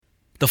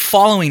The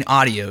following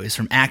audio is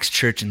from Axe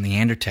Church in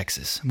Leander,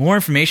 Texas. More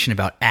information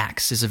about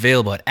Axe is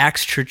available at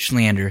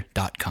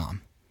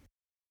axechurchleander.com.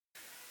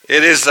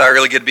 It is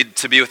really good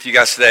to be with you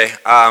guys today.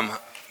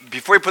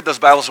 Before we put those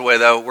Bibles away,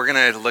 though, we're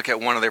going to look at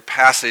one other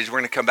passage. We're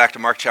going to come back to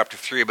Mark chapter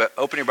 3, but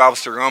open your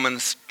Bibles to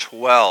Romans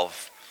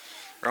 12.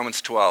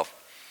 Romans 12.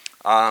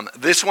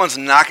 This one's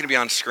not going to be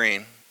on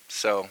screen,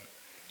 so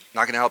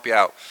not going to help you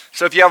out.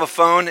 So if you have a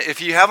phone, if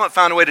you haven't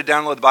found a way to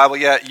download the Bible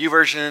yet,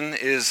 YouVersion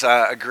is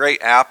a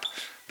great app.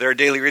 There are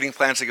daily reading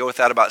plans that go with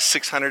that, about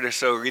 600 or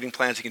so reading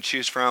plans you can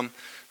choose from.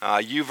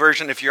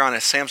 YouVersion, if you're on a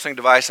Samsung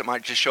device, it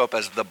might just show up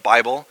as the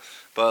Bible,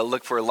 but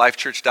look for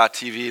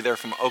lifechurch.tv. They're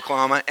from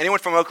Oklahoma. Anyone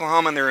from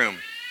Oklahoma in the room?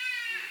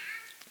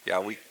 Yeah,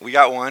 we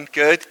got one.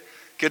 Good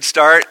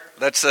start.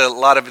 That's a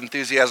lot of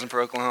enthusiasm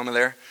for Oklahoma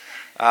there.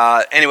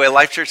 Anyway,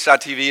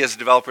 lifechurch.tv is a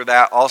developer of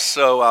that.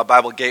 Also,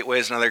 Bible Gateway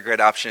is another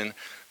great option.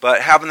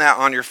 But having that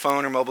on your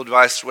phone or mobile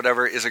device,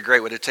 whatever, is a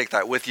great way to take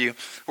that with you.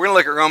 We're going to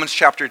look at Romans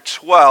chapter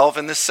 12,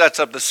 and this sets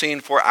up the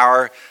scene for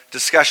our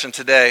discussion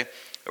today.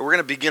 We're going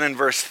to begin in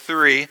verse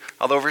 3,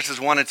 although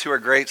verses 1 and 2 are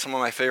great, some of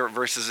my favorite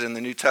verses in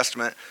the New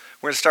Testament.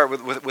 We're going to start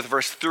with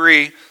verse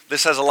 3.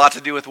 This has a lot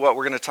to do with what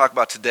we're going to talk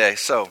about today.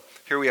 So,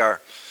 here we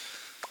are.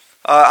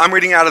 I'm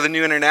reading out of the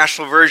New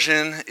International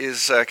Version,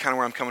 is kind of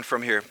where I'm coming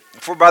from here.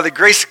 For by the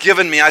grace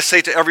given me, I say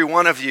to every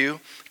one of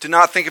you, do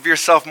not think of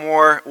yourself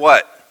more,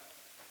 what?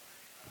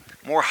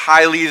 More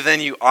highly than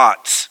you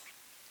ought.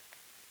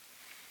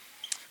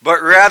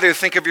 But rather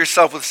think of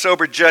yourself with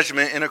sober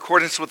judgment in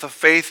accordance with the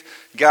faith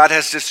God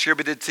has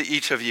distributed to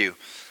each of you.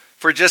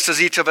 For just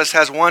as each of us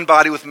has one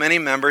body with many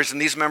members, and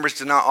these members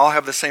do not all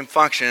have the same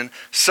function,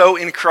 so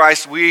in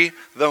Christ we,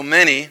 though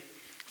many,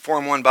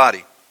 form one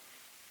body.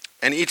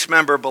 And each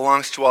member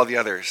belongs to all the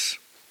others.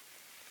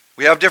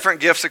 We have different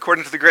gifts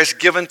according to the grace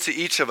given to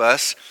each of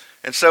us.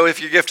 And so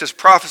if your gift is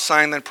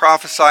prophesying, then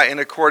prophesy in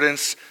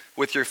accordance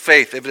with your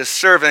faith. If it is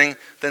serving,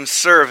 then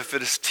serve. If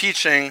it is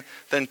teaching,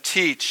 then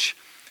teach.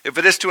 If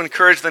it is to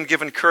encourage, then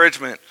give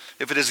encouragement.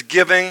 If it is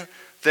giving,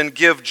 then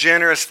give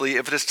generously.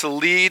 If it is to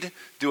lead,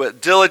 do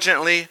it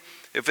diligently.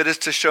 If it is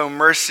to show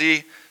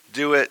mercy,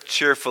 do it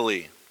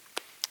cheerfully.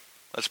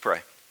 Let's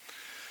pray.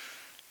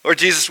 Lord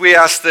Jesus, we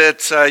ask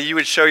that you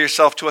would show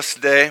yourself to us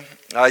today.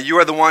 You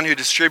are the one who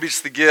distributes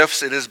the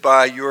gifts. It is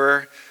by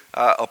your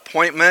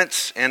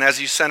appointment. And as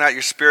you send out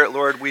your Spirit,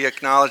 Lord, we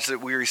acknowledge that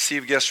we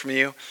receive gifts from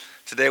you.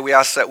 Today we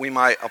ask that we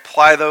might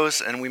apply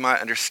those and we might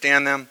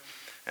understand them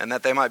and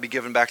that they might be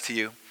given back to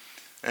you.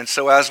 And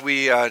so as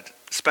we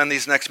spend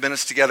these next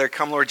minutes together,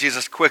 come Lord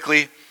Jesus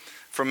quickly,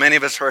 for many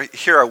of us who are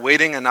here are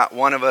waiting and not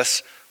one of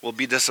us will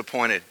be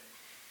disappointed.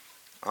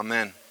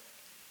 Amen.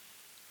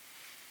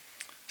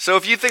 So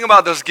if you think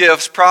about those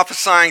gifts,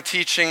 prophesying,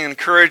 teaching,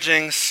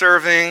 encouraging,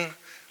 serving,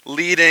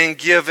 leading,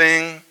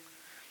 giving,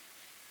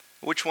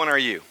 which one are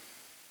you?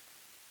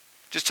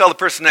 Just tell the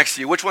person next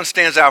to you, which one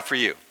stands out for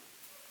you?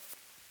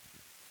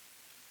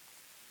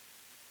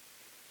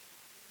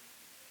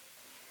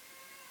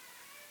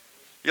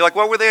 You're like,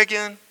 what were they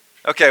again?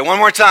 Okay, one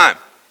more time.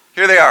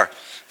 Here they are.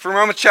 From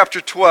Romans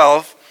chapter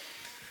 12,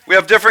 we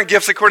have different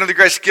gifts according to the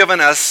grace given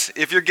us.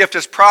 If your gift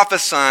is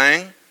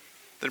prophesying,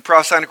 then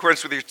prophesy in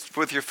accordance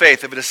with your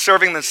faith. If it is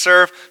serving, then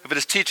serve. If it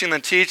is teaching,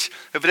 then teach.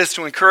 If it is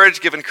to encourage,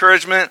 give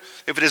encouragement.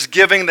 If it is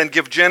giving, then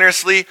give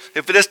generously.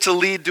 If it is to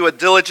lead, do it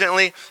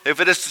diligently.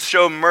 If it is to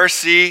show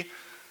mercy,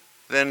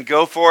 then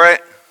go for it.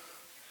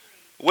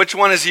 Which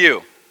one is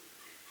you?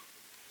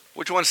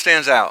 Which one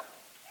stands out?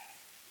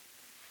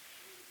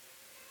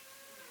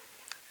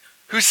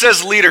 Who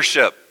says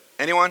leadership?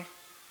 Anyone?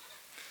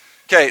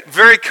 Okay,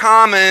 very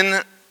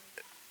common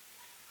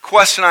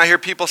question I hear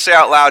people say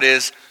out loud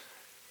is,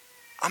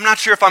 I'm not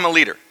sure if I'm a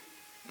leader.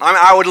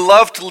 I would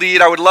love to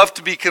lead, I would love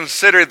to be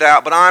considered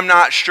that, but I'm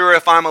not sure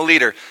if I'm a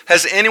leader.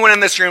 Has anyone in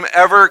this room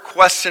ever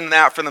questioned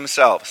that for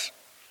themselves?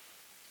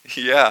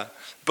 Yeah.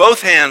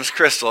 Both hands,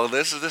 Crystal.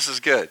 This is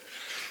good.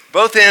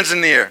 Both hands in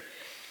the air.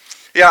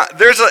 Yeah,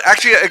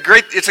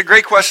 it's a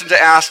great question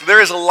to ask. There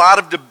is a lot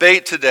of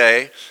debate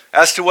today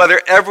as to whether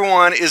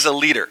everyone is a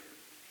leader.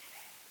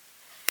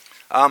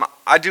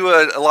 I do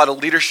a lot of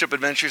leadership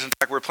adventures. In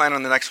fact, we're planning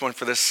on the next one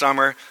for this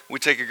summer. We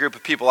take a group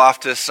of people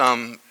off to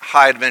some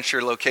high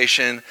adventure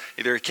location,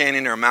 either a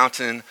canyon or a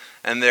mountain,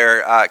 and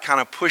they're kind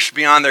of pushed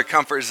beyond their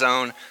comfort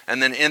zone.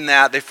 And then in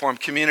that, they form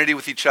community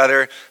with each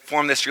other,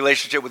 form this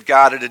relationship with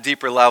God at a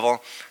deeper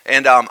level.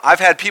 And I've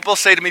had people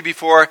say to me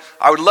before,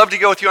 I would love to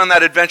go with you on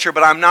that adventure,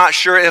 but I'm not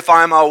sure if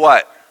I'm a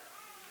what?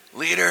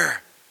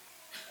 Leader.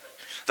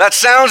 That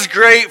sounds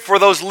great for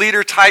those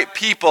leader-type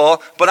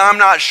people, but I'm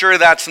not sure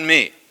that's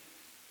me.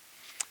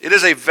 It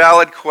is a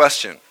valid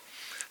question.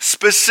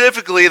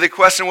 Specifically, the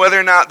question whether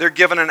or not they're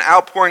given an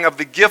outpouring of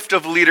the gift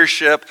of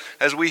leadership,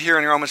 as we hear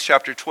in Romans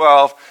chapter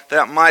 12,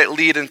 that might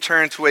lead in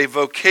turn to a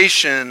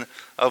vocation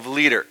of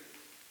leader.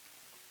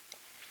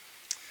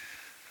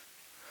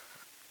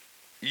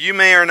 You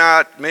may or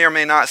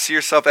may not see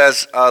yourself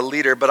as a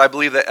leader, but I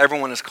believe that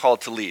everyone is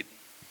called to lead.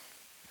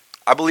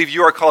 I believe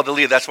you are called to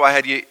lead. That's why I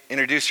had you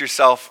introduce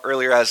yourself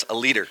earlier as a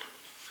leader.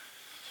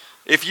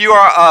 If you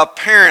are a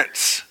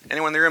parent,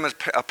 anyone in the room is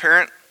a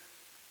parent?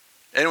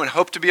 Anyone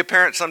hope to be a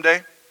parent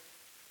someday?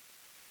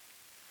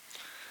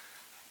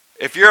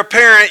 If you're a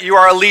parent, you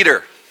are a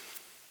leader.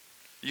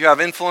 You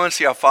have influence,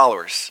 you have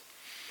followers.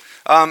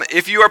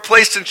 If you are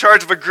placed in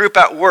charge of a group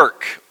at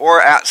work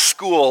or at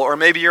school, or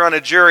maybe you're on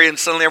a jury and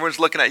suddenly everyone's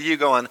looking at you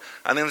going,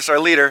 I think this is our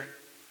leader.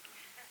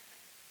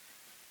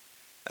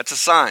 That's a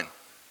sign.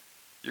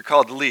 You're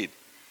called to lead.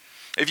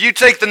 If you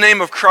take the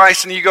name of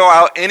Christ and you go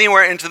out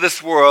anywhere into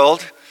this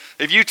world,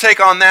 if you take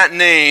on that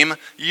name,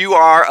 you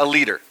are a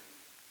leader.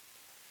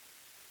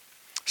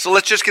 So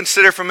let's just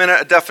consider for a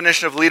minute a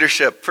definition of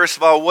leadership. First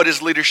of all, what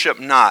is leadership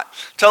not?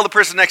 Tell the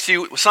person next to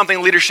you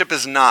something leadership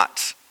is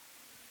not.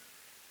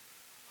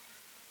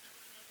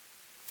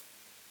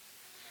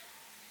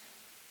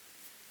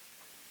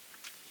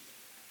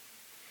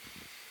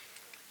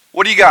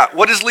 What do you got?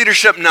 What is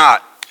leadership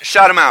not?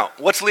 Shout them out.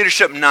 What's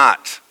leadership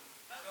not?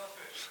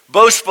 Selfish.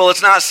 Boastful.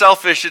 It's not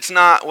selfish. It's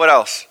not, what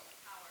else? Power.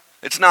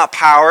 It's not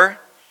power.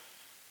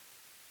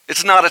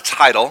 It's not a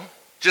title.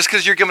 Just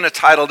because you're given a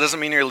title doesn't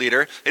mean you're a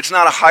leader. It's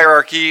not a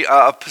hierarchy,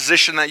 a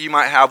position that you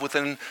might have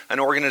within an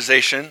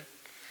organization.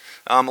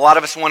 A lot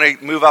of us want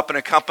to move up in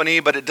a company,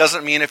 but it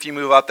doesn't mean if you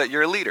move up that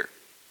you're a leader.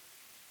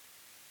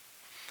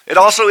 It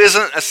also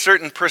isn't a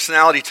certain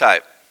personality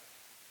type.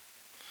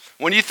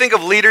 When you think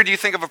of leader, do you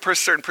think of a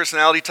certain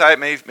personality type?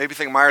 Maybe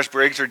think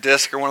Myers-Briggs or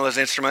DISC or one of those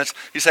instruments.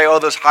 You say, oh,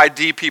 those high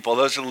D people,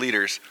 those are the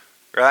leaders,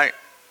 right?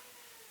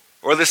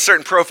 Or this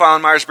certain profile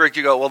in Myers-Briggs,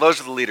 you go, well, those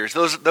are the leaders.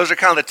 Those are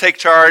kind of the take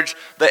charge,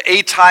 the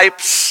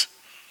A-types.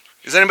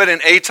 Is anybody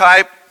an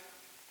A-type?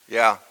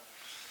 Yeah.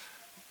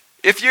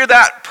 If you're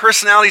that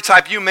personality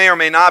type, you may or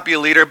may not be a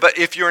leader, but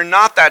if you're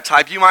not that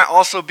type, you might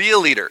also be a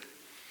leader.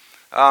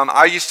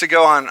 I used to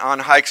go on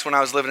hikes when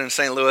I was living in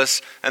St.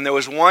 Louis, and there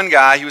was one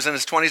guy, he was in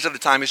his 20s at the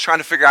time, he was trying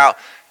to figure out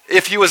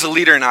if he was a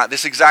leader or not,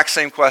 this exact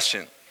same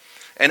question.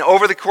 And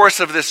over the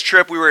course of this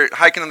trip, we were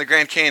hiking on the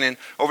Grand Canyon,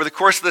 over the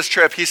course of this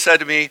trip, he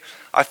said to me,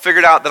 I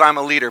figured out that I'm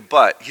a leader,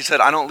 but he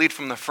said, I don't lead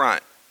from the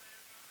front.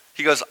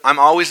 He goes, I'm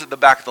always at the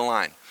back of the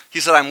line.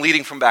 He said, I'm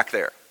leading from back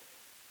there.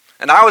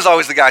 And I was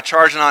always the guy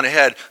charging on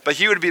ahead, but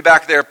he would be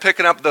back there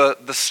picking up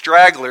the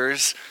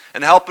stragglers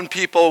and helping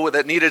people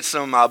that needed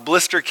some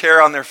blister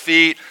care on their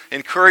feet,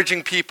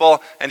 encouraging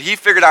people, and he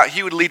figured out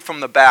he would lead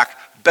from the back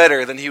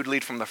better than he would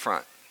lead from the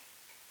front.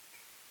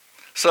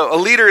 So a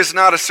leader is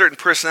not a certain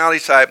personality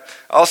type.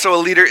 Also, a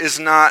leader is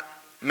not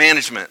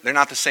management. They're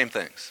not the same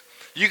things.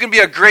 You can be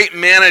a great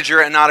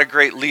manager and not a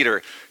great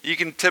leader. You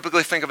can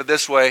typically think of it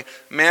this way.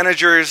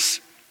 Managers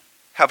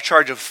have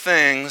charge of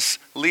things.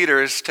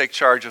 Leaders take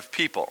charge of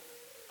people.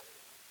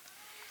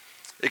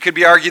 It could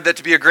be argued that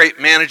to be a great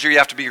manager, you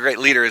have to be a great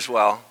leader as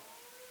well.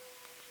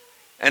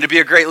 And to be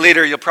a great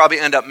leader, you'll probably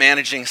end up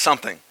managing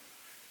something.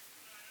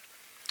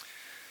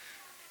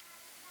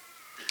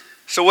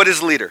 So what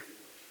is leader?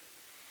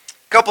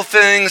 A couple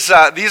things.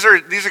 These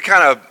are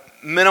kind of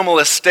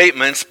minimalist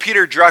statements.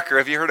 Peter Drucker,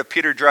 have you heard of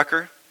Peter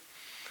Drucker?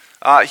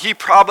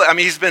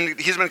 He's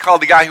been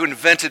called the guy who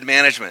invented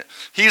management.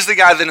 He's the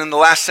guy that in the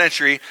last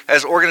century,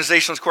 as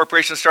organizations,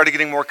 corporations started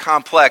getting more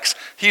complex,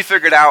 he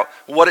figured out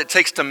what it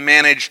takes to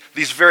manage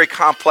these very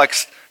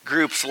complex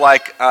groups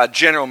like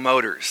General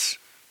Motors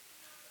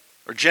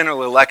or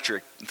General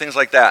Electric and things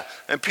like that.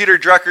 And Peter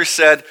Drucker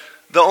said,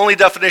 the only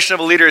definition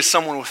of a leader is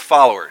someone with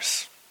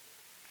followers.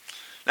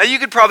 Now you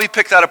could probably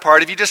pick that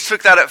apart. If you just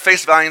took that at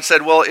face value and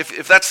said, well,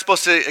 if that's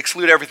supposed to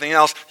exclude everything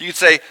else, you could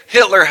say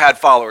Hitler had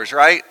followers,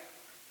 right?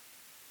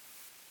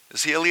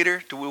 Is he a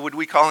leader? Would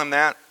we call him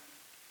that?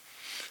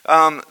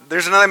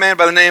 There's another man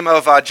by the name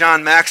of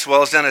John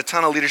Maxwell who's done a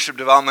ton of leadership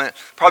development,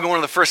 probably one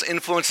of the first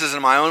influences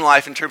in my own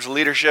life in terms of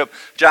leadership.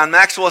 John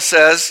Maxwell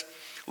says,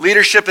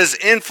 leadership is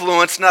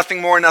influence,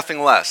 nothing more,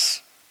 nothing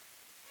less.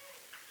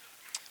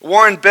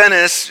 Warren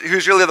Bennis,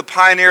 who's really the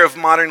pioneer of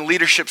modern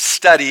leadership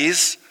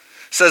studies,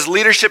 says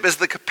leadership is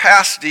the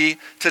capacity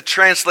to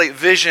translate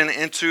vision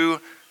into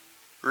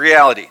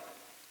reality.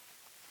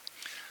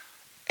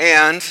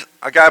 And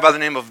a guy by the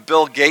name of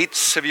Bill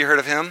Gates, have you heard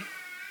of him?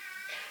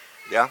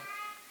 Yeah.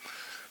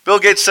 Bill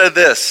Gates said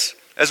this,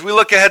 as we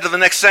look ahead to the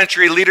next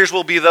century, leaders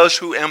will be those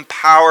who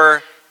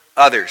empower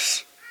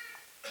others.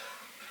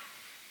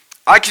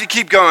 I could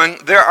keep going.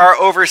 There are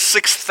over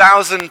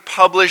 6,000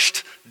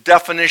 published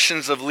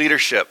definitions of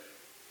leadership.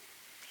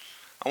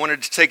 I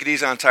wanted to take it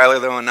easy on Tyler,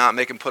 though, and not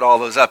make him put all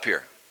those up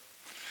here.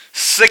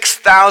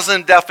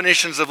 6,000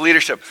 definitions of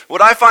leadership.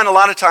 What I find a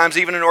lot of times,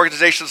 even in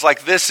organizations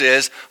like this,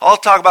 is I'll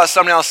talk about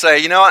somebody, I'll say,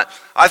 you know what,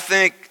 I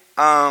think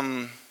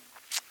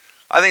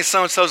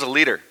so-and-so is a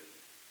leader.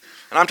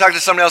 And I'm talking to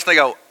somebody else, and they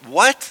go,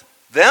 what?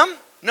 Them?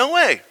 No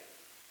way.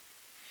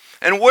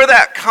 And where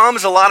that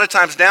comes a lot of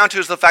times down to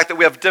is the fact that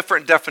we have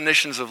different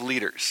definitions of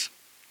leaders.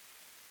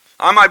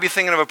 I might be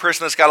thinking of a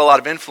person that's got a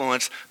lot of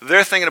influence.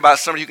 They're thinking about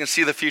somebody who can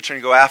see the future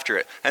and go after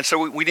it. And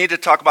so we need to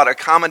talk about a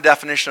common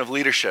definition of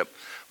leadership.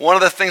 One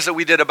of the things that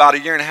we did about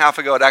 1.5 years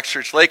ago at Acts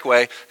Church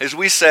Lakeway is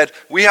we said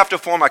we have to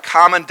form a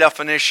common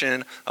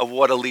definition of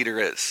what a leader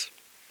is.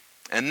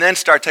 and then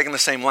start taking the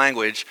same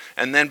language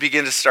and then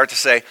begin to start to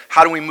say,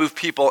 how do we move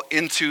people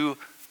into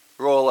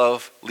role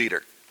of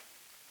leader?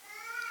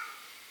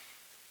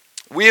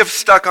 We have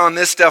stuck on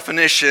this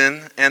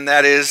definition, and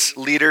that is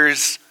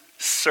leaders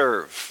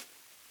serve.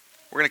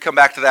 We're going to come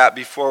back to that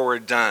before we're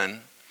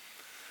done.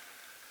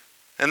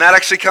 And that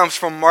actually comes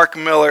from Mark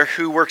Miller,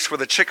 who works for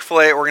the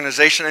Chick-fil-A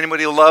organization.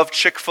 Anybody love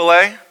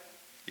Chick-fil-A?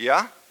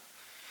 Yeah?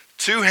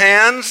 2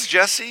 hands,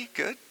 Jesse,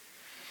 good.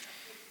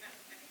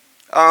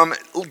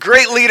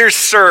 Great leaders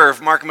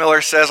serve, Mark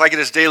Miller says. I get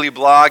his daily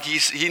blog.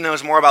 He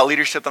knows more about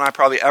leadership than I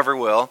probably ever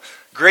will.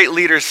 Great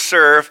leaders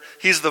serve.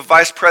 He's the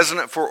vice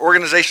president for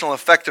organizational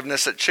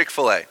effectiveness at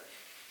Chick-fil-A.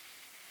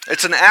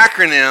 It's an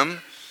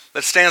acronym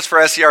that stands for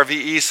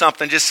SERVE,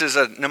 something just as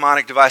a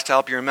mnemonic device to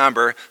help you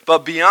remember.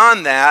 But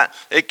beyond that,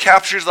 it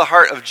captures the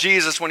heart of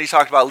Jesus when he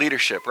talked about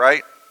leadership,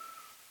 right?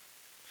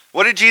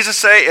 What did Jesus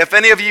say? If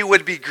any of you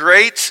would be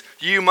great,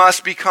 you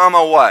must become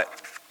a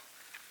what?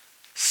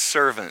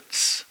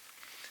 Servants.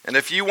 And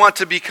if you want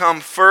to become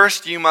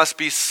first, you must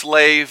be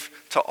slave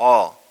to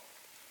all.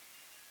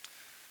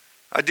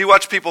 I do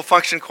watch people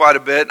function quite a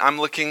bit. I'm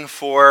looking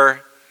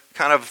for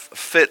kind of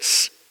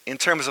fits in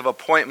terms of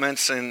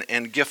appointments and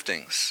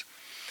giftings.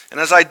 And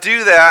as I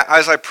do that,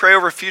 as I pray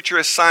over future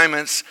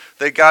assignments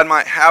that God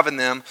might have in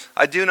them,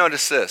 I do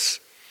notice this.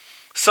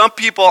 Some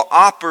people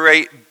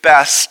operate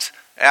best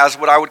as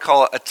what I would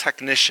call a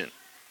technician.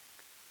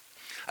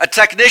 A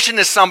technician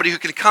is somebody who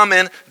can come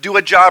in, do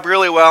a job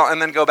really well,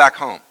 and then go back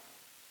home.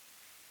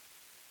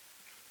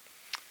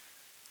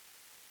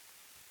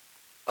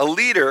 A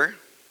leader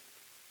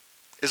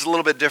is a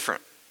little bit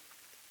different.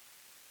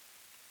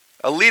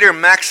 A leader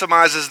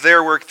maximizes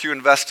their work through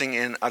investing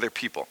in other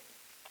people.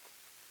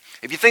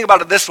 If you think about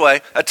it this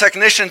way, a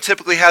technician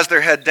typically has their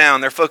head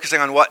down. They're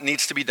focusing on what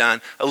needs to be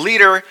done. A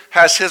leader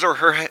has his or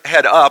her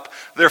head up.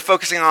 They're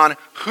focusing on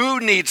who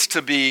needs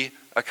to be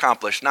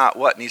accomplished, not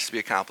what needs to be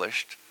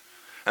accomplished.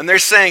 And they're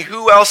saying,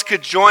 who else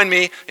could join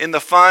me in the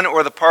fun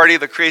or the party,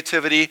 the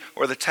creativity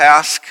or the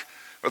task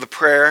or the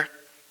prayer,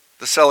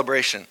 the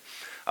celebration?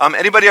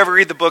 Anybody ever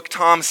read the book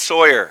Tom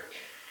Sawyer?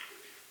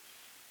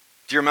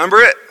 Do you remember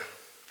it?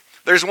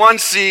 There's one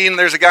scene,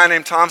 there's a guy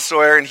named Tom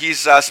Sawyer, and he's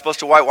supposed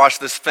to whitewash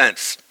this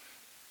fence.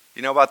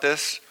 You know about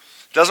this?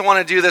 Doesn't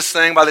want to do this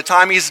thing. By the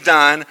time he's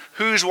done,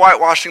 who's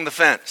whitewashing the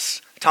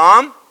fence?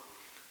 Tom?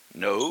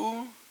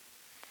 No.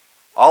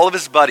 All of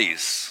his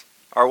buddies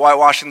are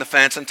whitewashing the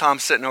fence, and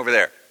Tom's sitting over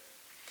there.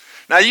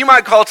 Now, you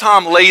might call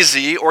Tom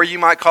lazy, or you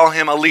might call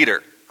him a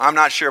leader. I'm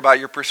not sure about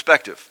your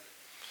perspective.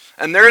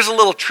 And there's a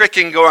little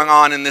tricking going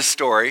on in this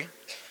story.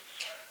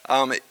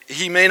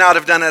 He may not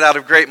have done it out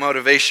of great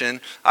motivation.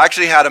 I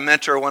actually had a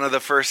mentor, one of the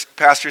first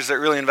pastors that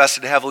really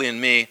invested heavily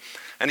in me.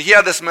 And he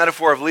had this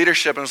metaphor of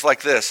leadership, and it was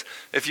like this.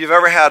 If you've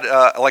ever had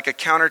like a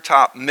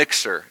countertop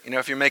mixer,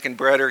 if you're making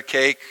bread or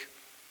cake,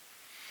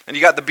 and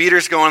you got the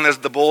beaters going, there's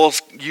the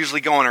bowls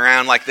usually going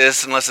around like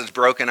this, unless it's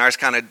broken. Ours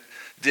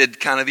did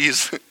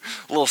these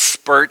little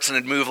spurts, and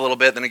it'd move a little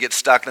bit, then it'd get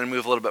stuck, then it'd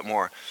move a little bit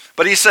more.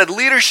 But he said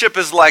leadership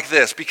is like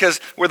this, because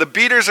where the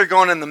beaters are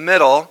going in the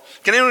middle,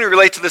 can anyone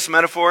relate to this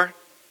metaphor?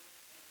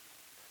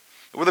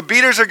 Where the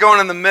beaters are going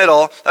in the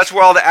middle, that's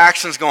where all the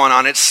action's going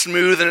on. It's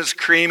smooth and it's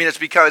creamy, and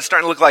it's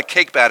starting to look like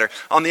cake batter.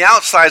 On the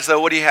outsides, though,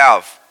 what do you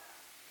have?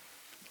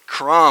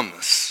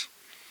 Crumbs.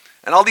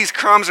 And all these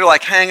crumbs are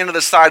like hanging to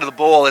the side of the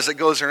bowl as it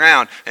goes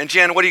around. And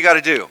Jen, what do you got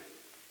to do?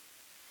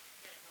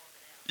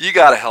 You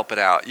got to help it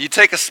out. You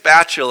take a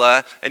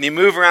spatula and you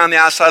move around the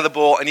outside of the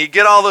bowl, and you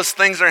get all those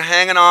things that are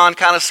hanging on,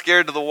 kind of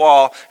scared to the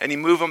wall, and you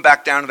move them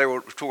back down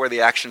to where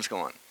the action's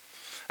going.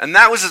 And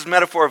that was his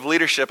metaphor of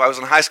leadership. I was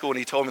in high school when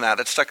he told me that.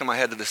 That stuck in my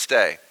head to this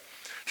day.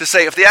 To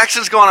say, if the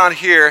action's going on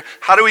here,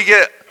 how do we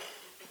get,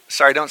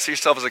 sorry, don't see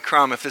yourself as a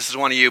crumb if this is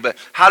one of you, but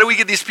how do we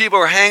get these people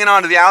who are hanging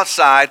on to the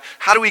outside,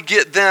 how do we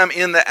get them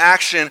in the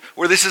action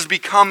where this is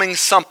becoming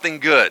something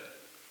good?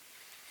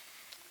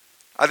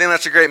 I think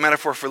that's a great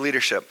metaphor for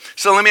leadership.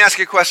 So let me ask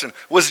you a question.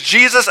 Was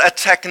Jesus a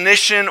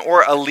technician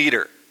or a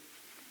leader?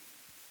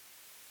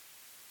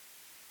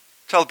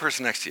 Tell the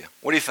person next to you.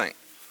 What do you think?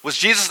 Was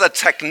Jesus a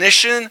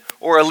technician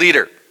or a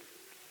leader?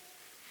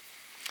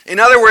 In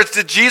other words,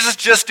 did Jesus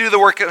just do the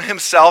work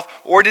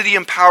himself, or did he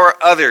empower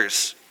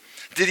others?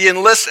 Did he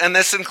enlist, and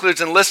this includes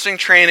enlisting,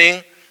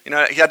 training,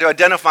 he had to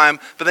identify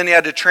them, but then he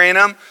had to train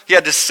them, he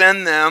had to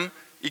send them,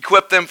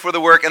 equip them for the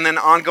work, and then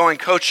ongoing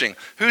coaching.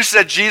 Who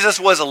said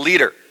Jesus was a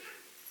leader?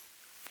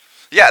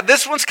 Yeah,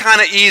 this one's kind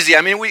of easy.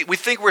 I mean, we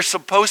think we're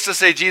supposed to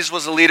say Jesus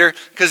was a leader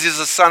because he's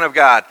the Son of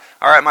God.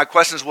 All right, my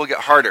questions will get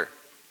harder.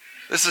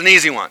 This is an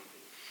easy one.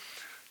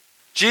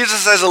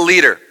 Jesus as a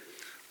leader.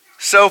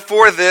 So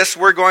for this,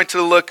 we're going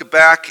to look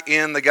back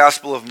in the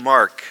Gospel of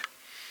Mark.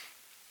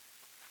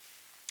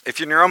 If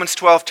you're in Romans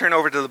 12, turn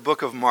over to the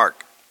book of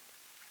Mark.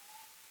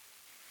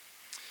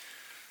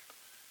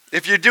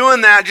 If you're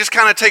doing that, just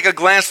kind of take a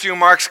glance through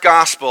Mark's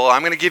gospel.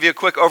 I'm going to give you a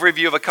quick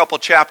overview of a couple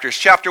chapters.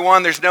 Chapter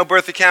 1, there's no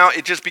birth account.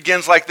 It just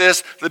begins like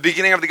this, the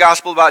beginning of the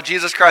gospel about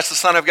Jesus Christ, the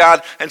Son of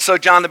God. And so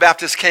John the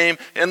Baptist came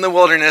in the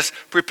wilderness,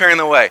 preparing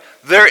the way.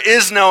 There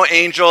is no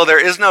angel.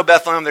 There is no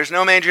Bethlehem. There's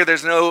no manger.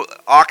 There's no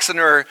oxen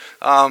or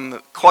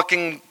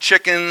clucking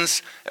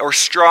chickens or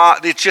straw.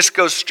 It just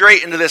goes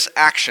straight into this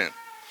action.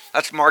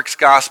 That's Mark's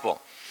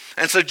gospel.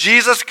 And so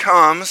Jesus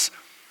comes.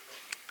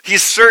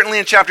 He's certainly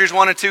in chapters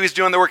 1 and 2, he's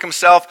doing the work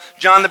himself.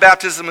 John the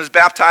Baptist is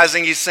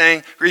baptizing. He's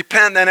saying,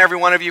 repent then every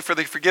one of you for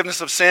the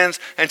forgiveness of sins.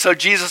 And so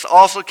Jesus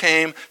also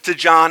came to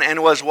John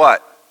and was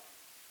what?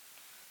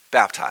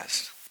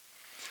 Baptized.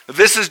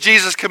 This is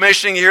Jesus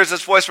commissioning. He hears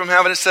this voice from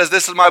heaven. It says,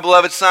 this is my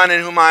beloved Son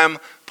in whom I am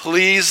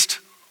pleased.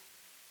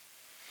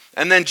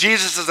 And then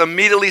Jesus is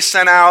immediately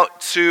sent out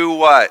to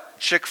what?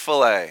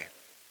 Chick-fil-A.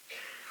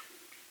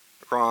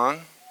 Wrong.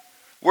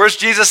 Where's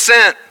Jesus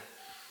sent?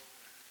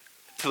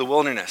 To the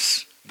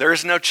wilderness. There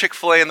is no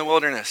Chick-fil-A in the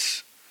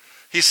wilderness.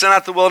 He's sent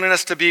out the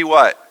wilderness to be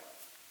what?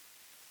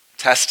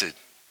 Tested.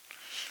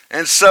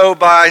 And so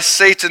by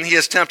Satan he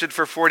is tempted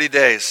for 40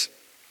 days.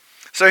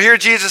 So here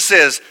Jesus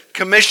is,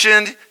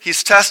 commissioned,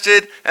 he's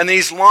tested, and then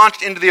he's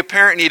launched into the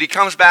apparent need. He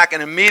comes back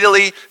and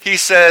immediately he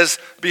says,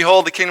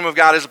 behold, the kingdom of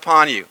God is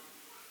upon you.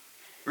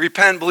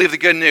 Repent, believe the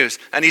good news.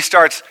 And he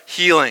starts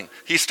healing.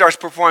 He starts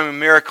performing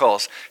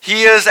miracles.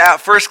 He is at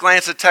first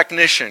glance a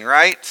technician,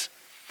 right?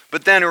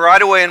 But then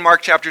right away in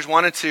Mark chapters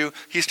 1 and 2,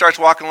 he starts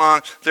walking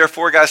along. There are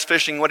 4 guys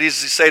fishing. What does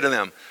he say to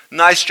them?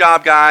 Nice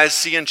job, guys.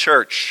 See you in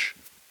church.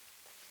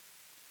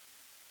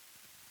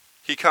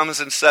 He comes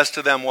and says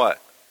to them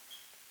what?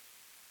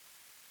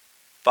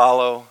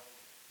 Follow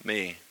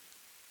me.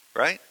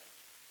 Right?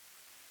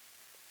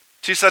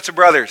 2 sets of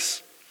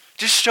brothers.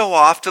 Just show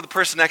off to the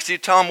person next to you.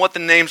 Tell them what the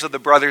names of the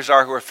brothers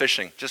are who are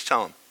fishing. Just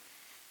tell them.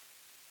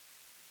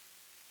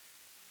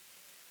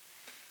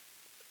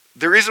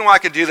 The reason why I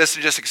could do this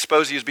and just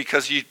expose you is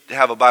because you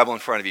have a Bible in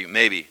front of you,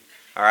 maybe.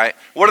 All right?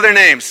 What are their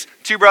names?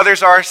 2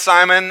 brothers are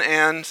Simon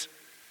and...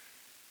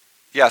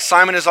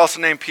 Simon is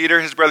also named Peter.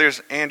 His brother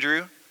is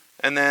Andrew.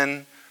 And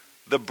then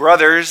the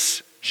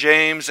brothers,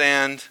 James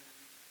and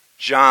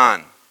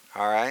John.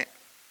 All right?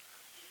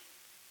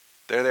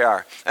 There they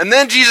are. And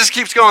then Jesus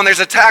keeps going. There's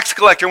a tax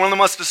collector, one of the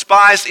most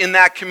despised in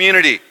that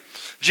community.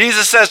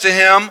 Jesus says to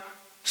him,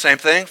 same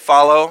thing,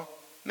 follow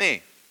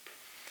me.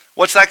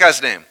 What's that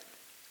guy's name?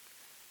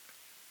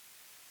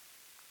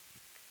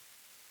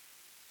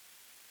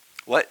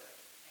 What?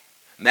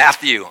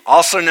 Matthew,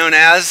 also known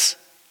as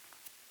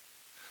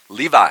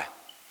Levi.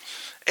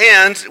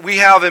 And we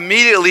have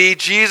immediately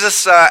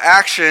Jesus'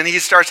 action. He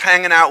starts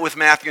hanging out with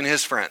Matthew and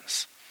his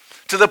friends.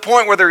 To the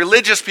point where the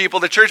religious people,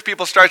 the church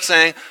people start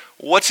saying,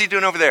 what's he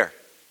doing over there?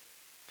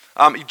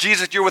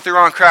 Jesus, you're with the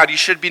wrong crowd. You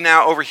should be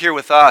now over here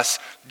with us.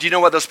 Do you know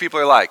what those people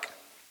are like?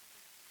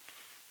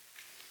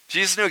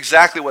 Jesus knew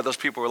exactly what those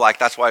people were like.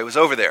 That's why he was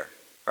over there,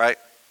 right?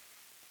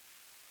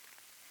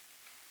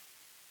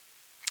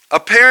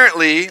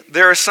 Apparently,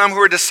 there are some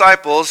who are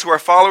disciples, who are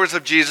followers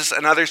of Jesus,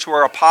 and others who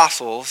are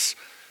apostles,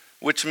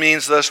 which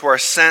means those who are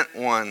sent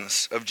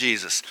ones of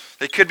Jesus.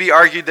 It could be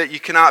argued that you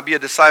cannot be a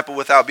disciple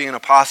without being an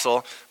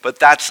apostle, but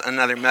that's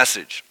another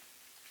message.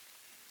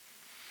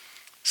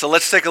 So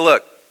let's take a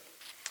look.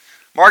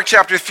 Mark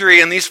chapter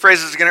 3, and these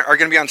phrases are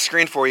going to be on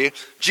screen for you.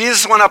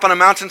 Jesus went up on a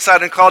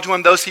mountainside and called to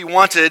him those he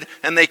wanted,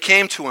 and they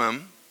came to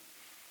him.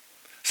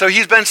 So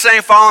he's been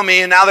saying, follow me,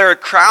 and now there are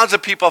crowds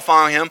of people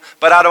following him.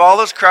 But out of all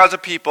those crowds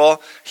of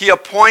people, he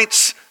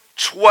appoints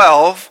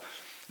 12,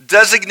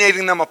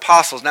 designating them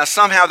apostles. Now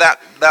somehow that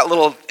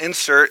little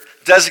insert,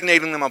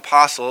 designating them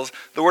apostles,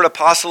 the word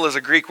apostle is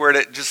a Greek word.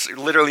 It just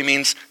literally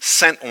means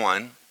sent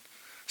one.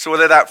 So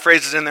whether that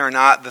phrase is in there or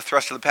not, the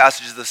thrust of the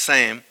passage is the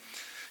same.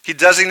 He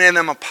designated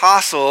them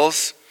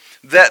apostles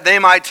that they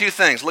might, 2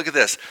 things. Look at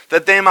this.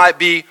 That they might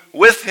be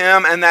with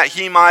him and that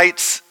he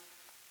might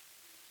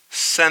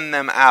send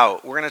them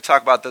out. We're going to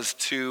talk about those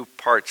 2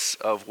 parts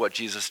of what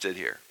Jesus did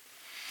here.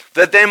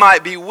 That they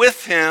might be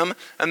with him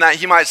and that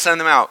he might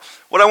send them out.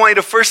 What I want you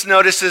to first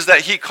notice is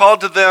that he called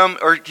to them,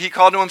 or he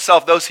called to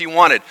himself those he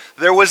wanted.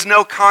 There was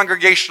no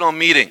congregational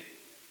meeting.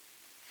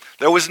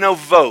 There was no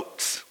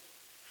vote.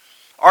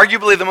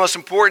 Arguably the most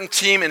important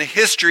team in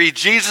history,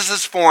 Jesus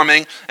is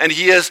forming and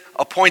he is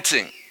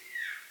appointing.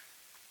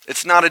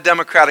 It's not a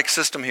democratic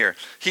system here.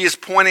 He is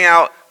pointing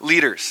out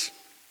leaders.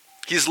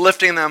 He's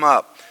lifting them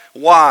up.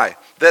 Why?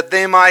 That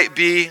they might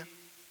be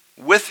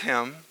with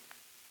him.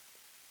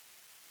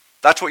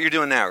 That's what you're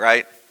doing now,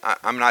 right?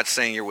 I'm not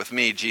saying you're with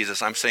me,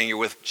 Jesus. I'm saying you're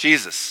with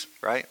Jesus,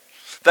 right?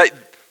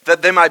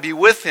 That they might be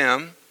with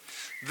him.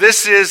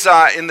 This is,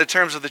 in the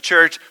terms of the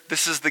church,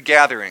 this is the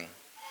gathering.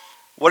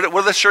 What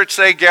does the church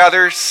say?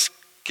 Gather,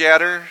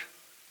 scatter,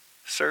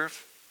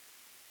 serve?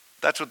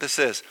 That's what this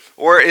is.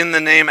 Or in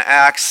the name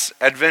Acts,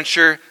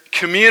 adventure,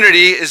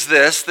 community is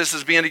this. This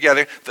is being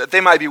together. That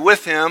they might be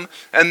with him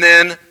and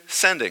then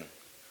sending.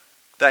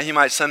 That he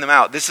might send them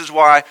out. This is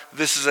why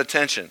this is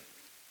attention.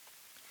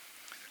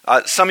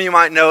 Some of you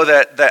might know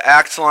that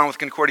Acts, along with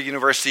Concordia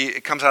University,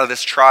 it comes out of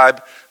this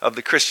tribe of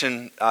the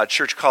Christian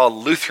church called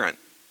Lutheran,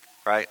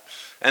 right?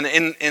 And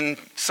in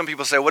some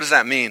people say, what does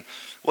that mean?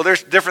 Well,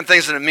 there's different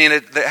things that it means.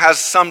 It has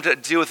some to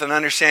do with an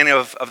understanding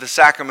of the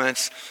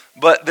sacraments,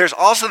 but there's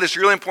also this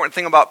really important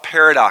thing about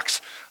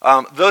paradox.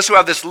 Those who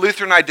have this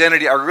Lutheran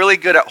identity are really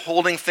good at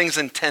holding things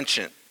in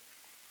tension.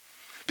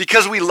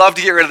 Because we love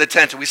to get rid of the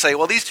tension. We say,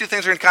 well, these two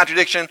things are in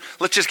contradiction.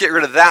 Let's just get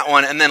rid of that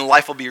one, and then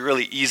life will be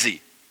really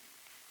easy.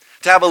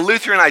 To have a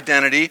Lutheran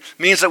identity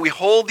means that we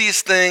hold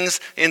these things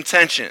in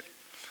tension.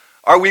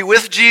 Are we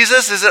with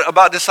Jesus? Is it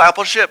about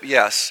discipleship?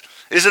 Yes.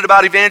 Is it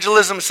about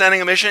evangelism,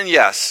 sending a mission?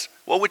 Yes.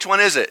 Well, which one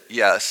is it?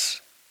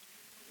 Yes.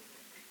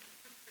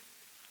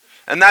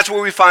 And that's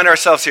where we find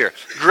ourselves here.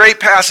 Great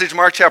passage,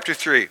 Mark chapter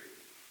 3.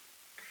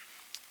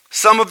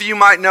 Some of you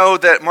might know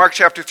that Mark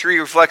chapter 3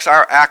 reflects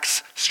our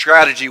Acts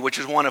strategy, which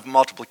is one of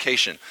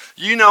multiplication.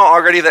 You know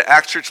already that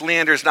Acts Church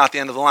Leander is not the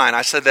end of the line.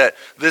 I said that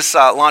this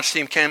launch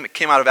team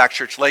came out of Acts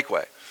Church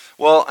Lakeway.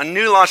 Well, a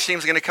new launch team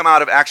is going to come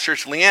out of Acts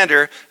Church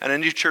Leander, and a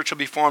new church will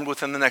be formed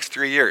within the next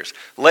 3 years.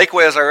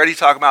 Lakeway has already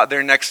talked about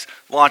their next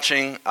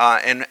launching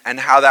and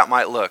how that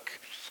might look.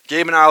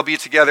 Gabe and I will be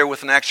together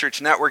with an Acts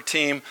Church Network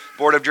team,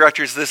 board of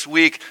directors this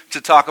week,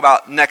 to talk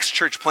about next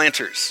church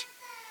planters.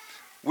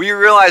 We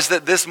realize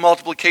that this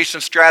multiplication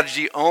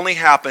strategy only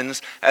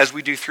happens as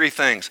we do three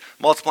things.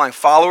 Multiplying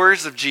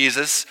followers of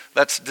Jesus,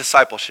 that's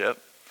discipleship.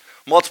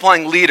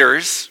 Multiplying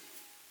leaders,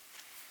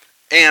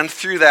 and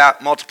through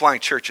that,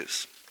 multiplying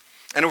churches.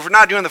 And if we're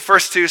not doing the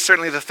first two,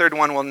 certainly the third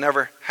one will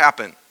never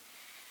happen.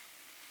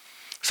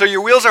 So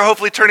your wheels are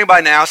hopefully turning by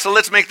now, so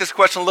let's make this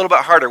question a little bit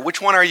harder.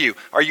 Which one are you?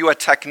 Are you a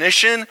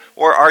technician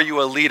or are you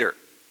a leader?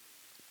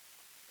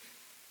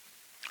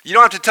 You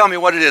don't have to tell me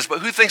what it is, but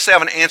who thinks they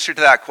have an answer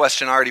to that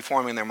question already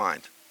forming in their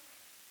mind?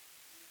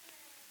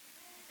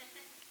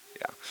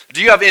 Yeah.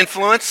 Do you have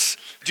influence?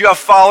 Do you have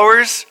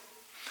followers?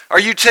 Are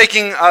you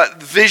taking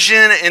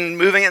vision and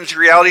moving it into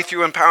reality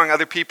through empowering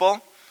other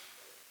people?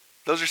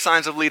 Those are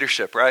signs of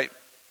leadership, right?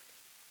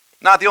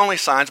 Not the only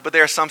signs, but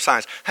there are some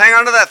signs. Hang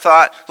on to that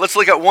thought. Let's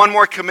look at one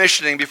more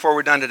commissioning before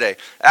we're done today.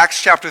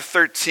 Acts chapter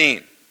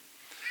 13.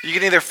 You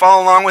can either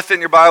follow along with it in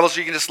your Bibles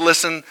or you can just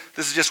listen.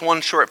 This is just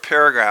one short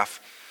paragraph.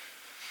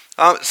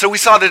 So we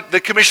saw the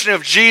commissioning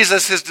of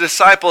Jesus, his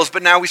disciples,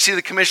 but now we see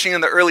the commissioning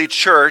in the early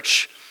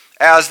church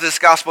as this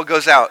gospel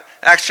goes out.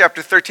 Acts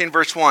chapter 13,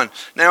 verse 1.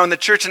 Now in the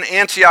church in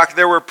Antioch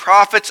there were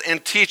prophets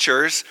and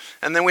teachers,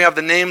 and then we have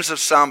the names of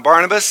some: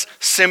 Barnabas,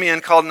 Simeon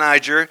called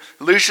Niger,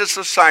 Lucius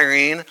of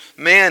Cyrene,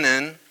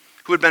 Manon,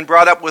 who had been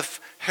brought up with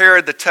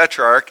Herod the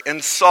Tetrarch,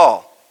 and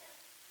Saul.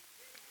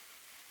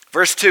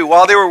 Verse 2,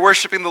 while they were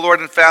worshiping the Lord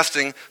and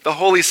fasting, the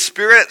Holy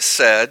Spirit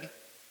said,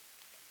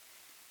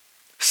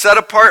 "Set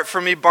apart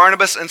for me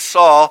Barnabas and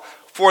Saul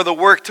for the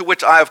work to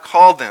which I have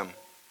called them."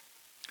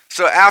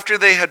 So after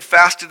they had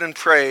fasted and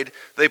prayed,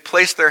 they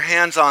placed their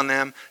hands on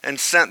them and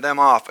sent them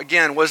off.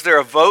 Again, was there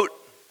a vote?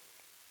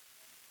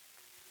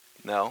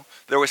 No.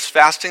 There was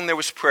fasting, there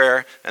was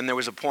prayer, and there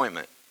was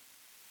appointment.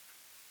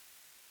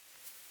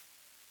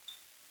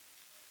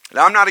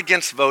 Now, I'm not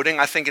against voting.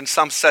 I think in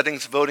some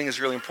settings voting is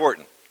really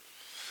important.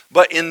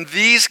 But in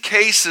these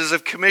cases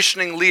of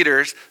commissioning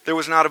leaders, there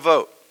was not a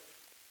vote.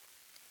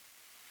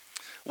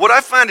 What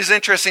I find is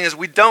interesting is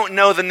we don't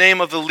know the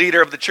name of the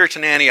leader of the church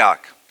in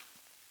Antioch.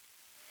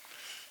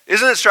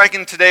 Isn't it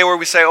striking today where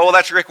we say, oh,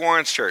 that's Rick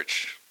Warren's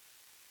church,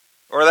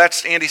 or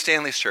that's Andy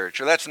Stanley's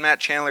church, or that's Matt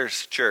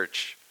Chandler's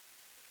church,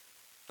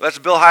 or that's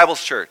Bill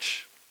Hybels'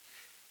 church?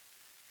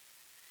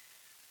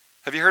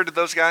 Have you heard of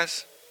those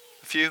guys?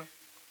 A few?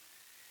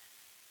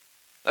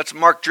 That's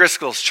Mark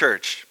Driscoll's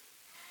church.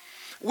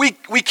 We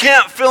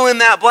can't fill in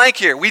that blank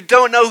here. We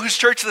don't know whose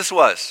church this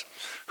was.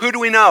 Who do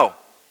we know?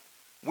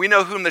 We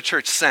know whom the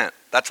church sent.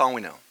 That's all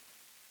we know.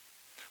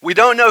 We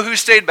don't know who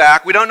stayed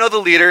back. We don't know the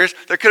leaders.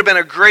 There could have been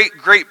a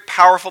great,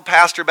 powerful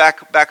pastor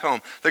back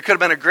home. There could have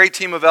been a great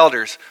team of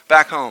elders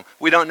back home.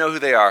 We don't know who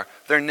they are.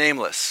 They're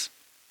nameless.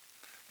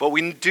 But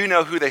we do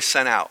know who they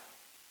sent out.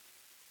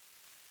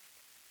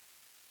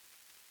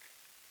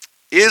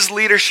 Is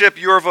leadership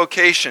your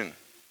vocation?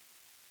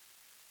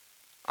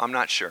 I'm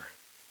not sure.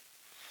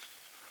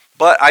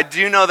 But I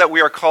do know that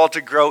we are called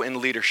to grow in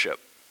leadership.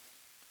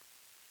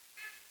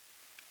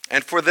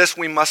 And for this,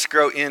 we must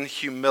grow in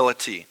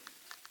humility.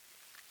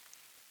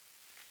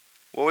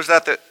 What was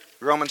that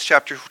Romans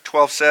chapter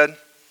 12 said?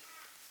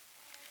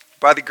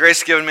 By the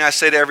grace given me, I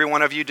say to every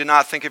one of you, do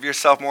not think of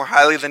yourself more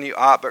highly than you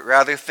ought, but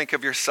rather think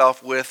of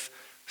yourself with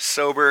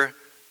sober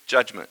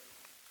judgment.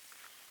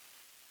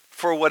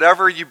 For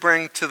whatever you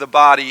bring to the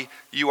body,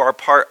 you are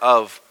part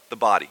of the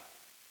body.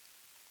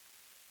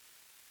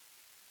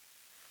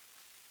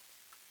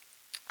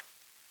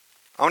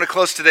 I want to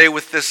close today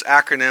with this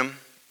acronym.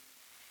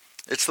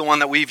 It's the one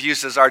that we've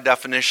used as our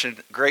definition: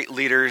 great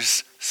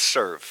leaders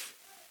serve.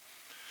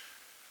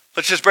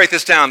 Let's just break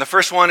this down. The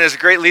first one is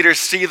great leaders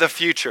see the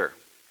future.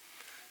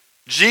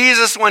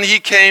 Jesus, when he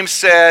came,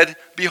 said,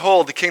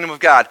 behold, the kingdom of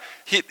God.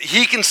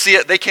 He can see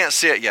it, they can't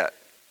see it yet.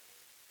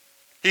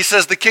 He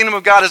says, the kingdom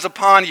of God is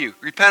upon you.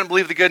 Repent and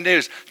believe the good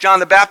news. John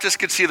the Baptist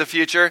could see the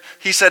future.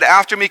 He said,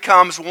 after me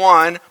comes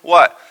one,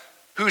 what?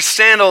 Whose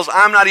sandals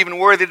I'm not even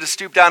worthy to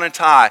stoop down and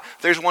tie.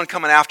 There's one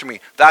coming after me.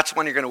 That's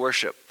when you're going to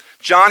worship.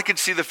 John could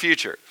see the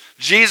future.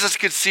 Jesus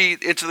could see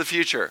into the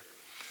future.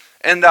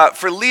 And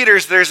for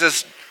leaders, there's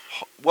this,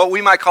 what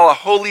we might call a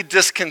holy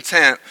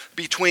discontent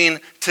between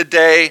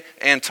today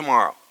and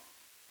tomorrow.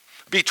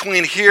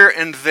 Between here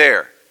and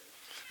there.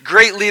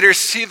 Great leaders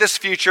see this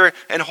future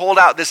and hold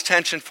out this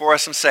tension for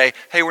us and say,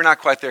 hey, we're not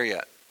quite there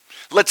yet.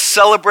 Let's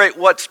celebrate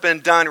what's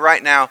been done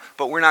right now,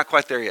 but we're not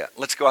quite there yet.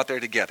 Let's go out there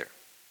together.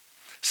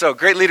 So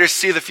great leaders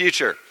see the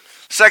future.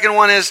 Second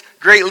one is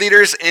great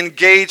leaders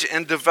engage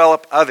and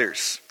develop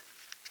others.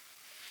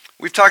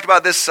 We've talked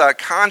about this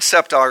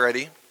concept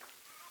already.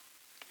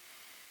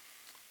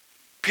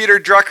 Peter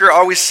Drucker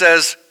always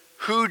says,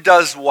 who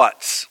does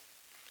what?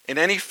 In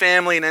any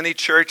family, in any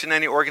church, in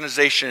any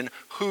organization,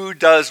 who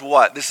does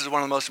what? This is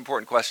one of the most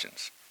important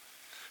questions.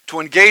 To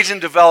engage and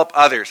develop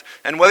others.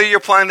 And whether you're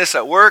applying this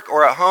at work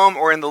or at home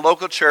or in the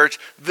local church,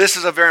 this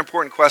is a very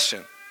important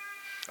question.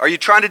 Are you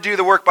trying to do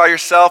the work by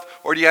yourself,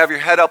 or do you have your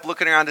head up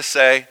looking around to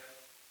say,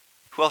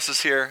 who else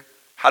is here?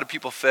 How do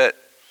people fit?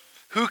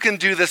 Who can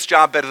do this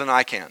job better than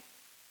I can?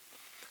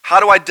 How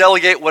do I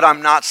delegate what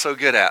I'm not so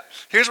good at?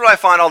 Here's what I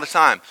find all the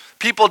time.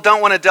 People don't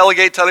want to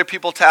delegate to other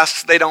people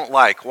tasks they don't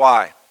like.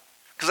 Why?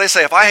 Because they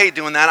say, if I hate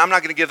doing that, I'm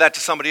not going to give that to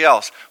somebody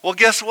else. Well,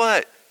 guess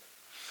what?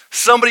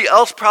 Somebody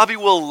else probably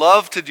will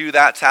love to do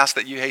that task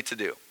that you hate to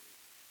do.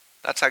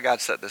 That's how God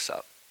set this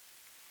up.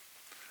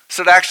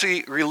 So to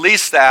actually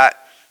release that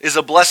is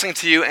a blessing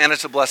to you, and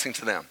it's a blessing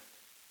to them.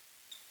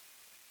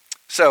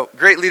 So,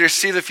 great leaders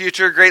see the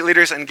future. Great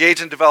leaders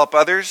engage and develop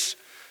others.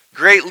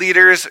 Great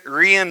leaders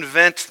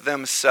reinvent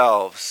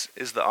themselves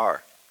is the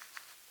R.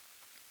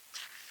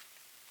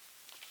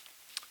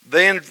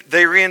 They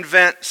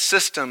reinvent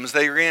systems.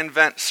 They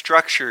reinvent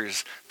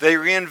structures. They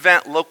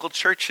reinvent local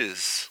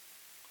churches.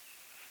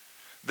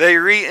 They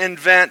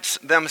reinvent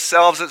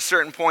themselves at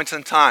certain points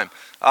in time.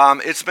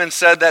 It's been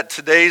said that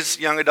today's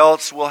young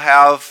adults will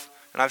have,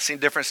 and I've seen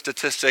different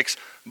statistics,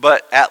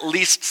 but at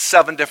least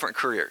 7 different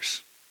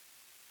careers.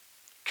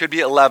 Could be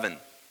 11.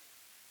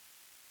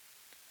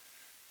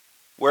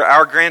 Where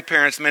our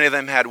grandparents, many of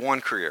them had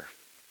one career.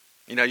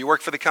 You know, you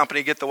work for the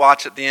company, get the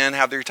watch at the end,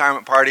 have the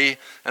retirement party,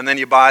 and then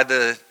you buy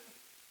the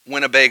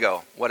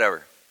Winnebago,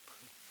 whatever.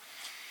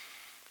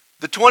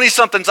 The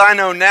 20-somethings I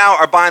know now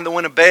are buying the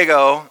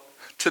Winnebago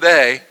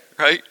today,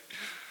 right?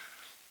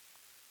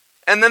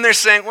 And then they're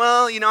saying,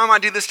 well, you know, I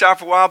might do this job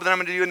for a while, but then I'm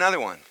going to do another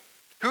one.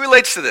 Who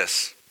relates to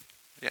this?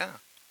 Yeah.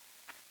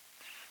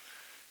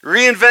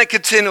 Reinvent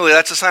continually.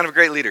 That's a sign of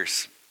great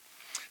leaders.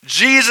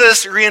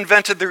 Jesus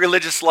reinvented the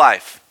religious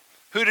life.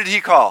 Who did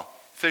he call?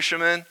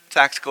 Fishermen,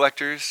 tax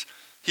collectors.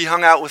 He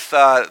hung out with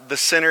the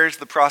sinners,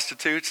 the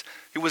prostitutes.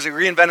 He was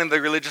reinventing the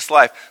religious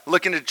life.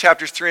 Look into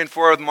chapters 3 and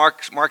 4 of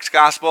Mark's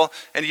gospel,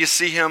 and you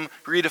see him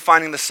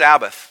redefining the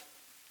Sabbath.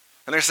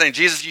 And they're saying,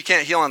 Jesus, you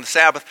can't heal on the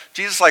Sabbath.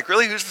 Jesus is like,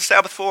 really? Who's the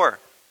Sabbath for?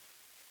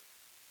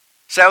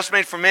 Sabbath's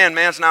made for man.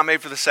 Man's not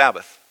made for the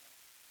Sabbath.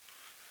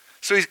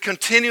 So we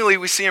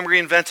see him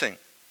reinventing.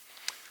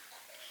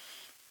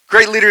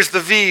 Great leaders, the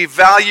V,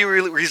 value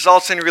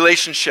results in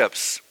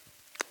relationships.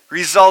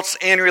 Results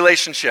in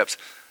relationships.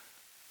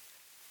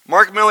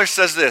 Mark Miller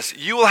says this,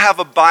 you will have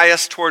a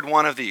bias toward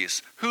one of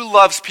these. Who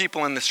loves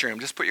people in this room?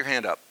 Just put your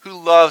hand up. Who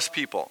loves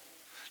people?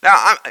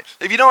 Now,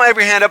 if you don't have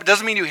your hand up, it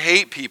doesn't mean you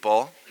hate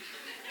people,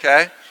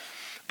 okay?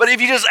 But if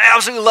you just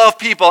absolutely love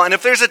people, and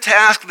if there's a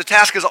task, the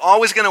task is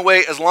always going to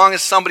wait as long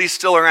as somebody's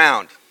still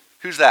around.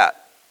 Who's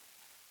that?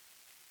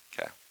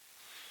 Okay.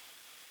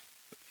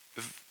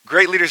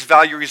 Great leaders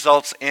value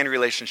results and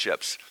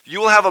relationships.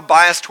 You will have a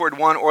bias toward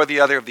one or the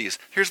other of these.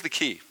 Here's the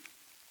key.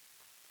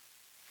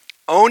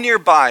 Own your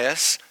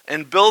bias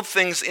and build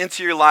things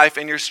into your life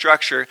and your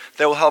structure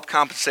that will help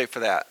compensate for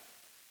that.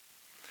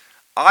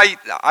 I've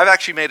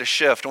actually made a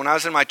shift. When I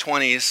was in my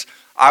 20s,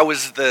 I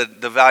was the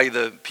value,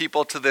 the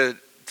people to the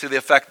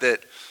effect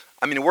that,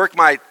 work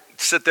might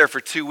sit there for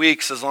 2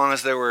 weeks as long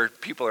as there were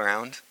people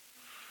around.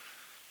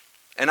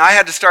 And I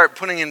had to start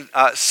putting in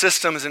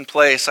systems in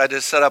place. I had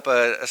to set up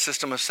a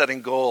system of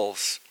setting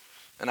goals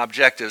and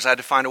objectives. I had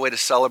to find a way to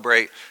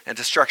celebrate and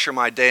to structure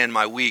my day and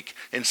my week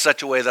in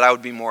such a way that I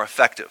would be more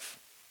effective.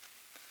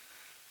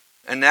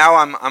 And now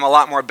I'm a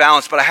lot more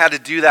balanced, but I had to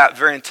do that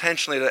very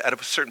intentionally at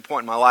a certain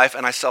point in my life,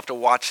 and I still have to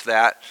watch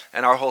that.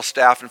 And our whole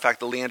staff, in fact,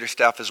 the Leander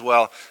staff as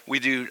well, we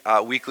do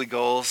weekly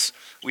goals.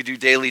 We do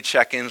daily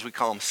check-ins. We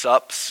call them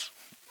SUPs.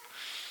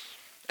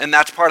 And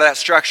that's part of that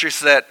structure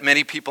so that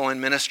many people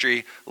in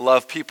ministry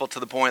love people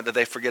to the point that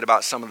they forget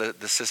about some of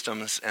the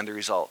systems and the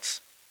results.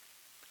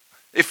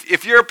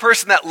 If you're a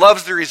person that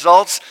loves the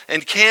results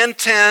and can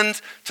tend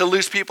to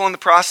lose people in the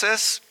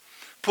process,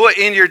 put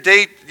in your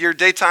date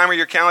timer,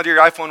 your calendar, your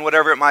iPhone,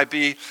 whatever it might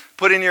be,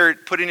 put in your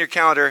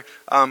calendar,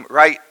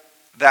 write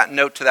that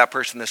note to that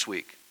person this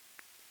week.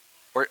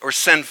 or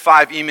send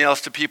 5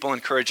 emails to people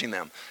encouraging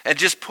them. And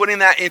just putting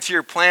that into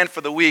your plan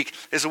for the week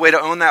is a way to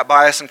own that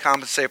bias and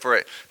compensate for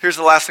it. Here's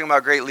the last thing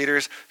about great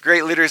leaders.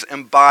 Great leaders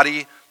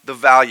embody the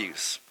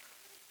values.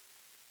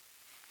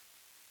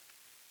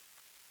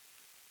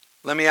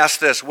 Let me ask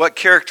this. What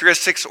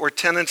characteristics or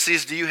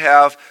tendencies do you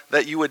have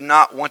that you would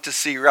not want to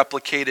see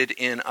replicated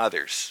in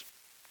others?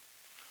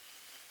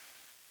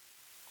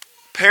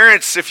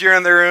 Parents, if you're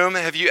in the room,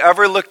 have you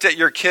ever looked at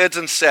your kids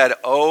and said,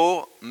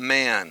 "Oh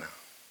man,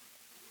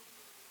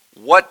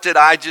 what did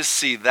I just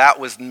see? That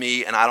was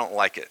me and I don't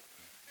like it."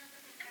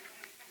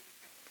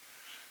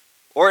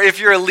 Or if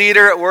you're a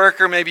leader at work,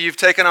 or maybe you've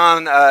taken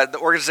on the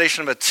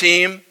organization of a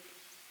team,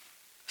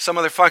 some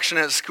other function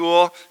at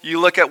school, you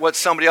look at what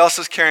somebody else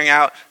is carrying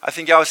out, I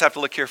think you always have to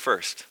look here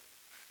first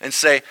and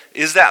say,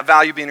 is that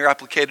value being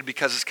replicated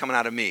because it's coming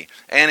out of me?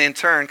 And in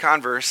turn,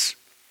 converse,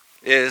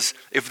 is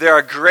if there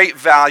are great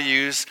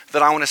values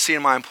that I want to see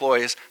in my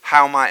employees,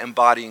 how am I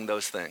embodying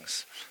those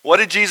things? What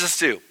did Jesus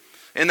do?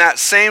 In that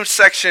same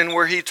section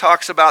where he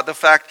talks about the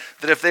fact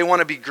that if they want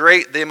to be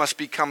great, they must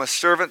become a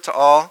servant to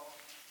all,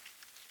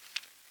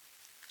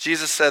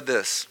 Jesus said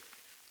this,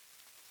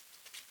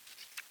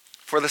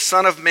 "For the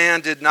Son of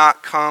Man did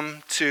not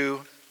come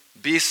to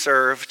be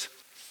served,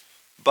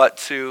 but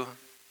to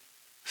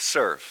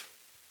serve,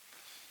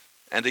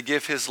 and to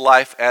give his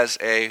life as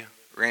a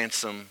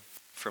ransom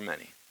for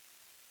many."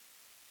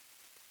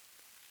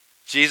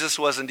 Jesus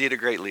was indeed a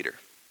great leader.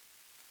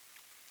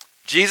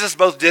 Jesus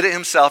both did it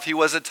himself, he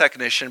was a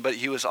technician, but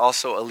he was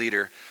also a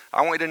leader.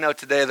 I want you to know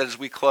today that as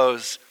we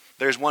close,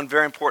 there's one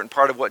very important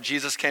part of what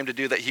Jesus came to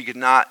do that he could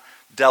not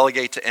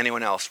delegate to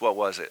anyone else. What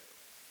was it?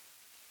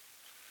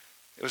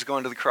 It was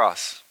going to the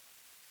cross.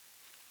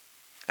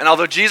 And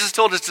although Jesus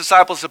told his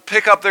disciples to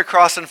pick up their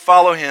cross and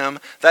follow him,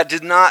 that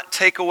did not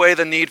take away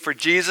the need for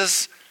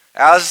Jesus,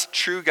 as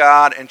true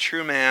God and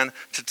true man,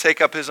 to take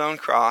up his own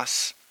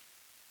cross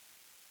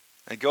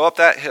and go up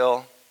that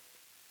hill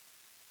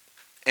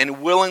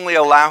and willingly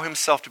allow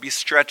himself to be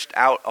stretched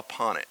out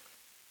upon it.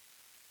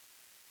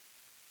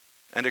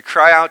 And to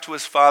cry out to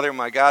his Father,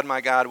 my God,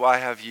 why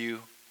have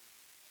you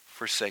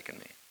forsaken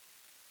me?"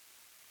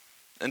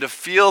 And to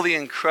feel the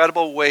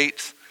incredible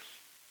weight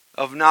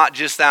of not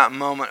just that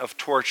moment of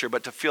torture,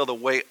 but to feel the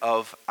weight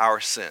of our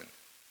sin.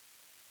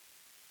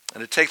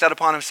 And to take that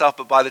upon himself,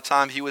 but by the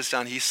time he was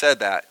done, he said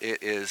that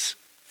it is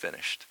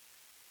finished.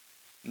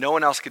 No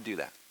one else could do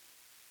that.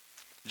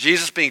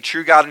 Jesus, being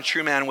true God and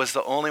true man, was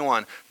the only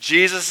one.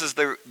 Jesus, as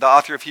the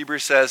author of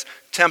Hebrews says,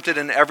 tempted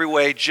in every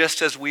way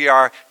just as we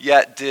are,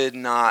 yet did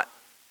not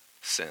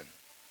sin.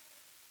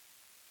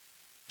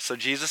 So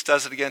Jesus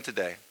does it again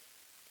today.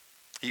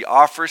 He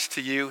offers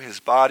to you his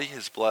body,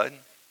 his blood.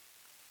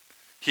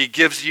 He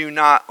gives you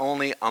not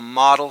only a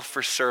model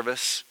for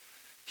service,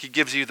 he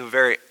gives you the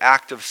very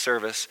act of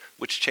service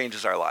which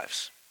changes our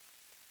lives.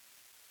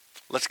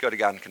 Let's go to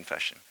God in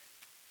confession.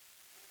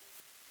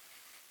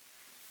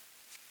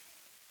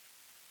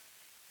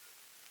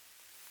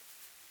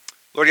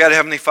 Lord God,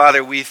 Heavenly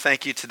Father, we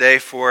thank you today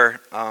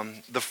for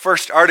the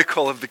first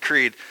article of the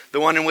Creed, the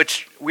one in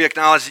which we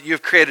acknowledge that you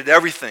have created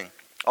everything,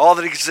 all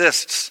that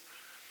exists.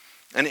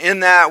 And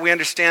in that, we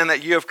understand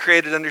that you have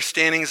created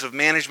understandings of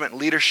management and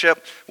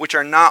leadership, which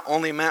are not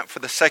only meant for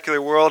the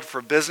secular world,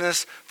 for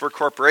business, for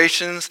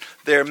corporations.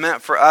 They are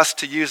meant for us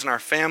to use in our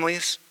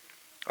families,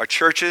 our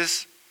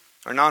churches,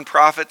 our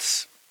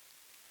nonprofits,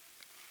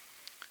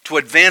 to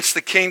advance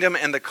the kingdom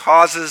and the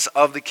causes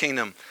of the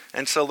kingdom.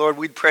 And so, Lord,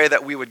 we'd pray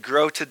that we would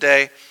grow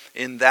today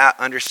in that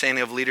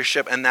understanding of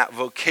leadership and that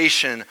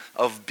vocation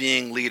of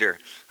being leader.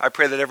 I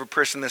pray that every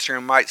person in this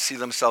room might see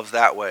themselves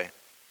that way.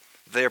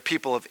 They are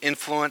people of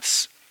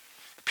influence,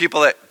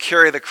 people that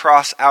carry the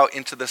cross out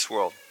into this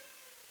world.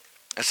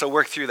 And so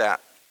work through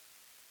that.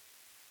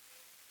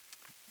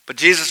 But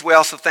Jesus, we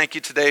also thank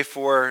you today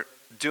for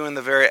doing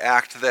the very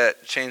act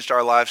that changed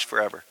our lives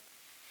forever.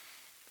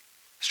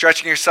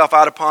 Stretching yourself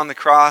out upon the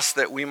cross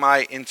that we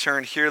might in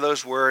turn hear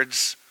those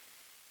words,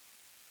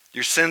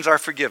 your sins are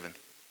forgiven.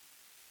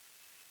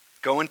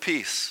 Go in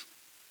peace.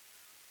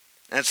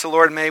 And so,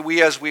 Lord, may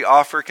we, as we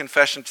offer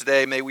confession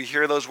today, may we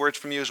hear those words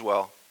from you as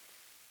well.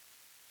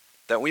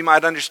 That we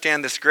might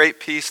understand this great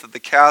peace that the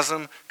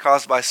chasm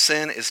caused by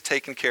sin is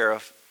taken care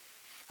of.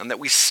 And that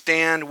we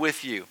stand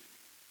with you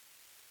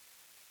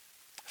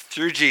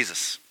through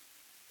Jesus.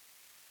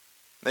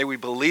 May we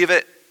believe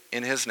it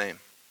in his name.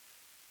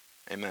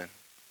 Amen.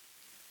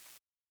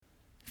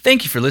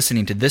 Thank you for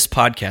listening to this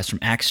podcast from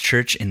Axe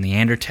Church in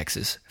Leander,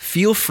 Texas.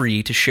 Feel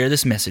free to share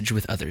this message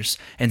with others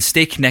and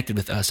stay connected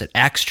with us at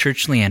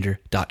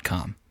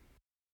axechurchleander.com.